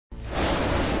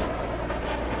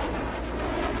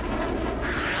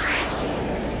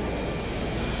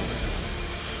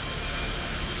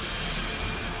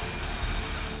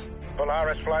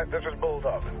Polaris Flight, this is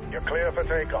Bulldog. You're clear for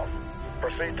takeoff.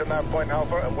 Proceed to nav point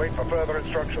Alpha and wait for further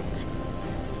instructions.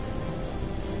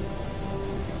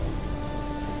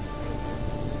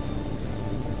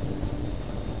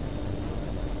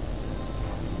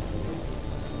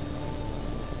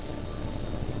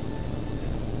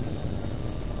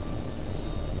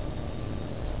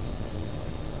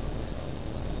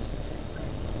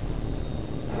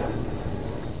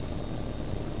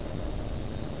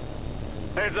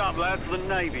 Heads up, lads, the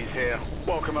Navy's here.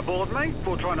 Welcome aboard, mate.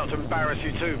 We'll try not to embarrass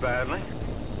you too badly.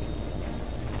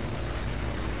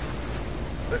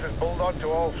 This is Bulldog to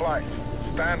all flights.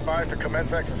 Stand by to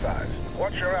commence exercise.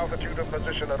 Watch your altitude and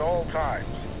position at all times.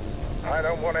 I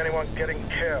don't want anyone getting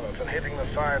careless and hitting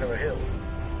the side of a hill.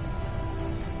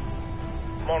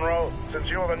 Monroe, since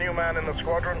you're the new man in the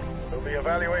squadron, we'll be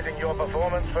evaluating your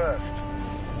performance first.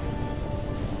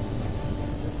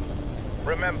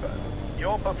 Remember,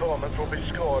 your performance will be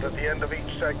scored at the end of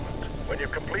each segment. When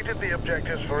you've completed the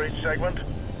objectives for each segment,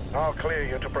 I'll clear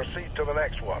you to proceed to the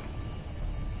next one.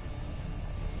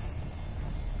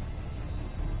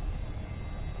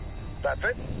 That's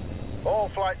it. All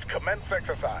flights commence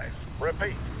exercise.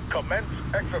 Repeat, commence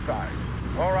exercise.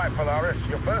 All right, Polaris,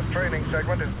 your first training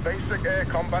segment is basic air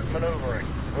combat maneuvering.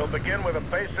 We'll begin with a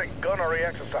basic gunnery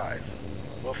exercise.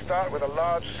 We'll start with a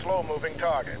large, slow-moving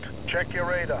target. Check your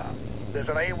radar. There's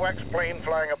an HAWX plane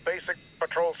flying a basic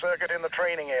patrol circuit in the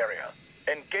training area.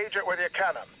 Engage it with your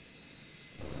cannon.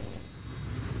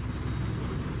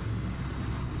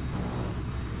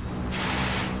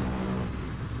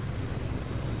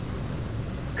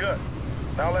 Good.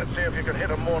 Now let's see if you can hit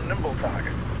a more nimble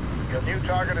target. Your new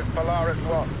target is Polaris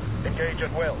 1. Engage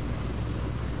at will.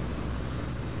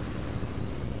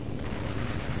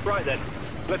 Right then,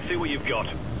 let's see what you've got.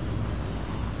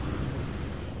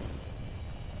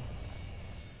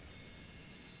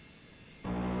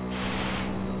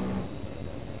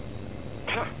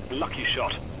 Lucky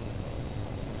shot.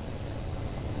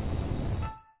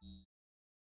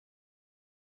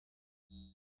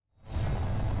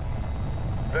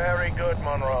 Very good,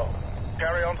 Monroe.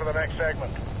 Carry on to the next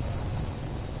segment.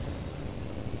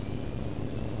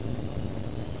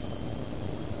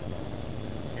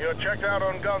 You're checked out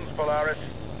on guns, Polaris.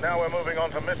 Now we're moving on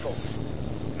to missiles.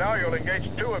 Now you'll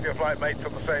engage 2 of your flight mates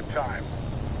at the same time.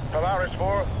 Polaris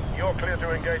 4, you're clear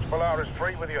to engage Polaris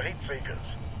 3 with your heat seekers.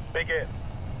 Begin.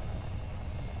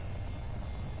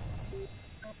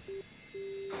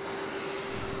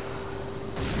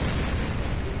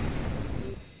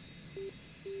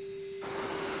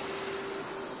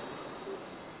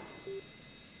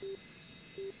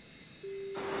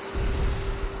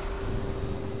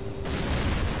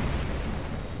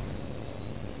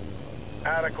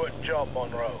 Adequate job,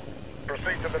 Monroe.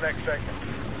 Proceed to the next segment.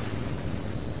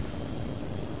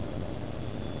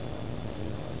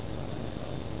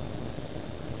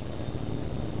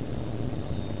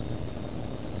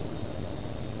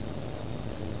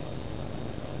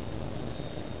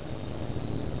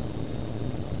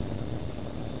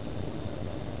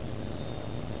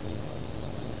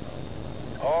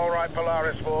 All right,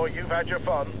 Polaris 4, you've had your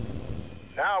fun.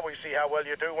 Now we see how well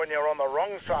you do when you're on the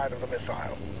wrong side of the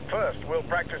missile. First, we'll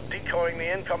practice decoying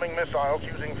the incoming missiles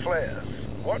using flares.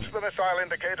 Watch the missile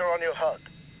indicator on your HUD.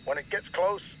 When it gets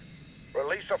close,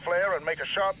 release a flare and make a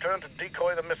sharp turn to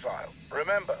decoy the missile.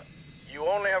 Remember, you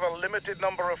only have a limited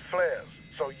number of flares,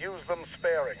 so use them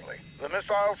sparingly. The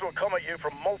missiles will come at you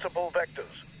from multiple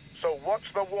vectors, so watch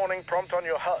the warning prompt on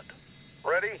your HUD.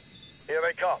 Ready? Here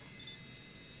they come.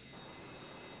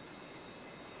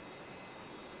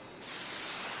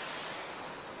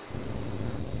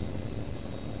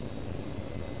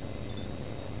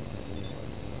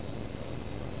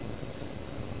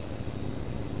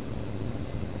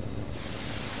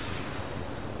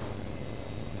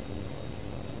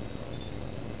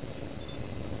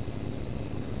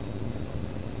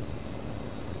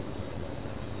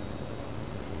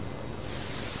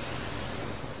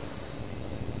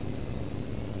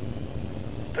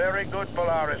 Very good,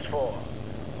 Polaris 4.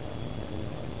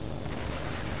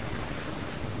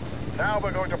 Now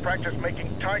we're going to practice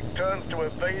making tight turns to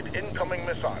evade incoming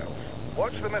missiles.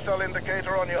 Watch the missile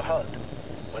indicator on your HUD.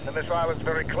 When the missile is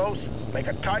very close, make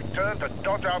a tight turn to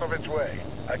dodge out of its way.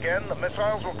 Again, the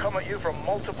missiles will come at you from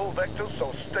multiple vectors,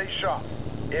 so stay sharp.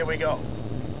 Here we go.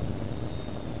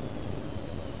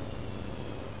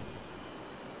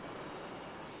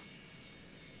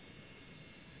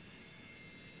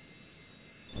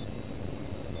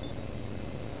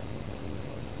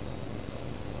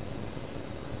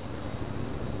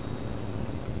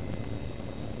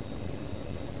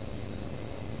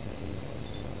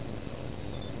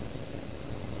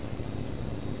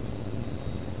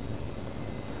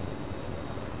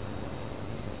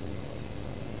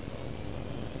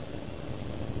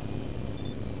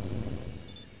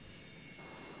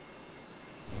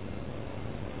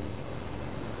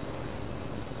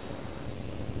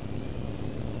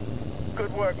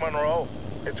 Good work, Monroe.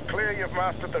 It's clear you've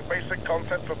mastered the basic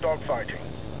concepts of dogfighting.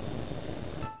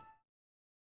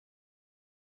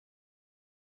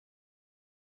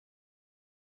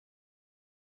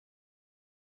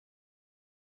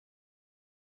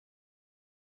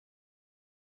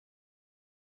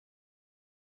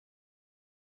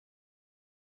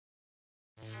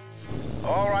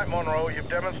 All right, Monroe, you've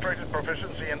demonstrated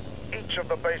proficiency in each of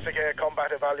the basic air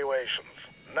combat evaluations.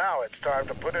 Now it's time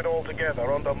to put it all together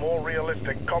under more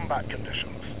realistic combat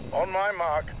conditions. On my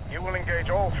mark, you will engage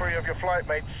all three of your flight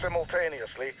mates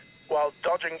simultaneously while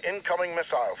dodging incoming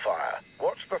missile fire.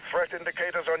 Watch the threat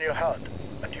indicators on your HUD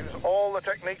and use all the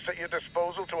techniques at your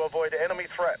disposal to avoid enemy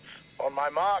threats. On my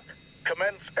mark,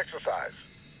 commence exercise.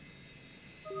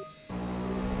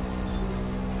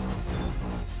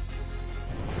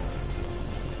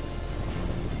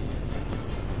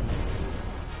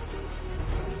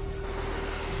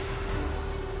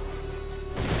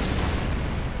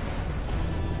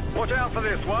 Watch out for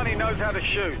this one, he knows how to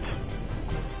shoot.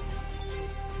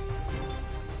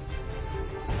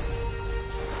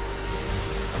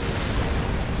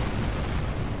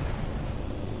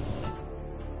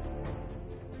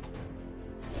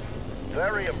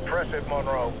 Very impressive,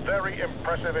 Monroe. Very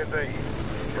impressive indeed.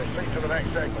 Proceed to the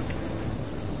next segment.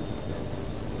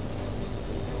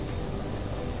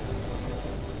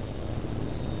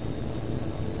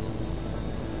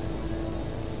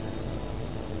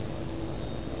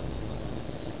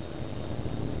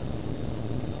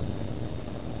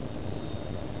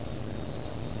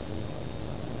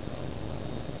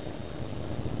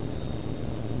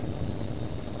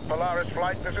 Polaris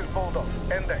Flight, this is Bulldog.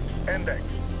 Index.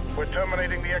 We're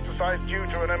terminating the exercise due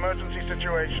to an emergency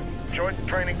situation. Joint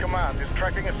Training Command is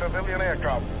tracking a civilian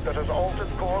aircraft that has altered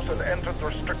course and entered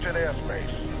restricted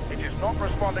airspace. It is not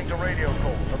responding to radio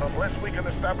calls, and unless we can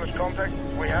establish contact,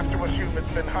 we have to assume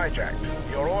it's been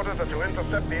hijacked. Your orders are to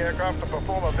intercept the aircraft and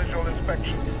perform a visual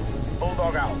inspection.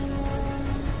 Bulldog out.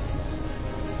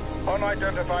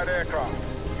 Unidentified aircraft.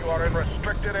 You are in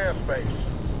restricted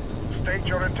airspace. State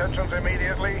your intentions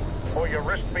immediately, or you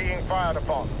risk being fired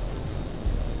upon.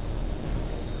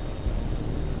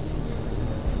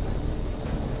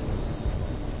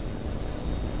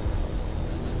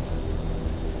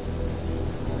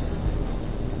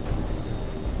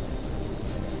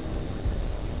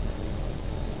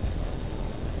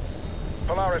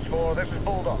 Polaris 4, this is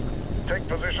Bulldog. Take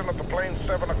position at the plane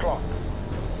 7 o'clock.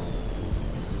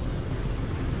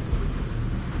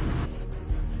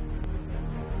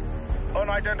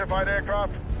 Unidentified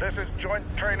aircraft, this is Joint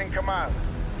Training Command.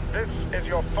 This is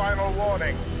your final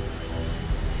warning.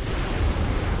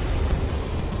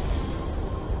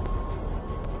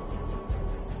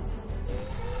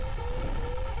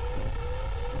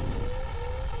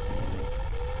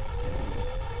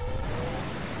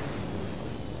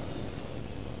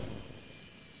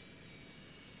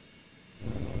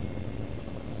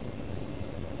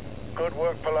 Good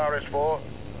work, Polaris 4.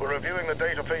 We're reviewing the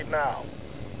data feed now.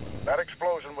 That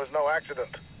explosion was no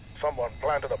accident. Someone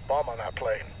planted a bomb on our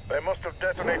plane. They must have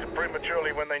detonated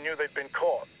prematurely when they knew they'd been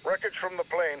caught. Wreckage from the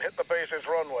plane hit the base's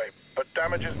runway, but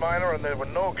damage is minor and there were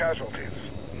no casualties.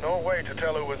 No way to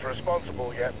tell who was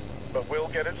responsible yet, but we'll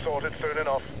get it sorted soon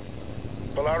enough.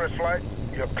 Polaris Flight,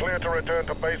 you're clear to return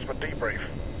to base for debrief.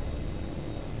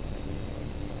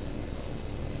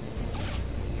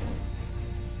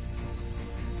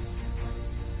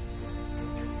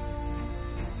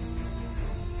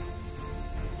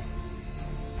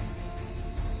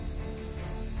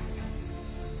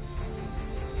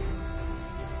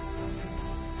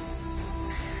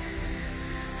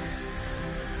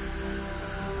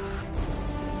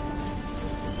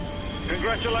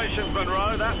 Congratulations,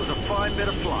 Monroe. That was a fine bit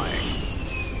of flying.